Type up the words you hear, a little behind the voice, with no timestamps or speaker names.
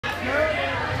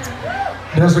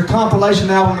There's a compilation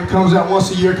album that comes out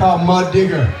once a year called Mud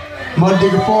Digger. Mud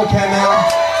Digger 4 came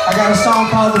out. I got a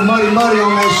song called The Muddy Muddy on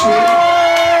that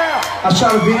shit. I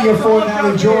shot a video for it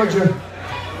down in Georgia.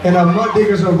 And Mud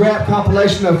Digger's a rap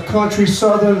compilation of country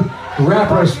southern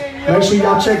rappers. Make sure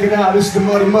y'all check it out. This is The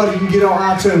Muddy Muddy. You can get it on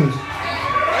iTunes.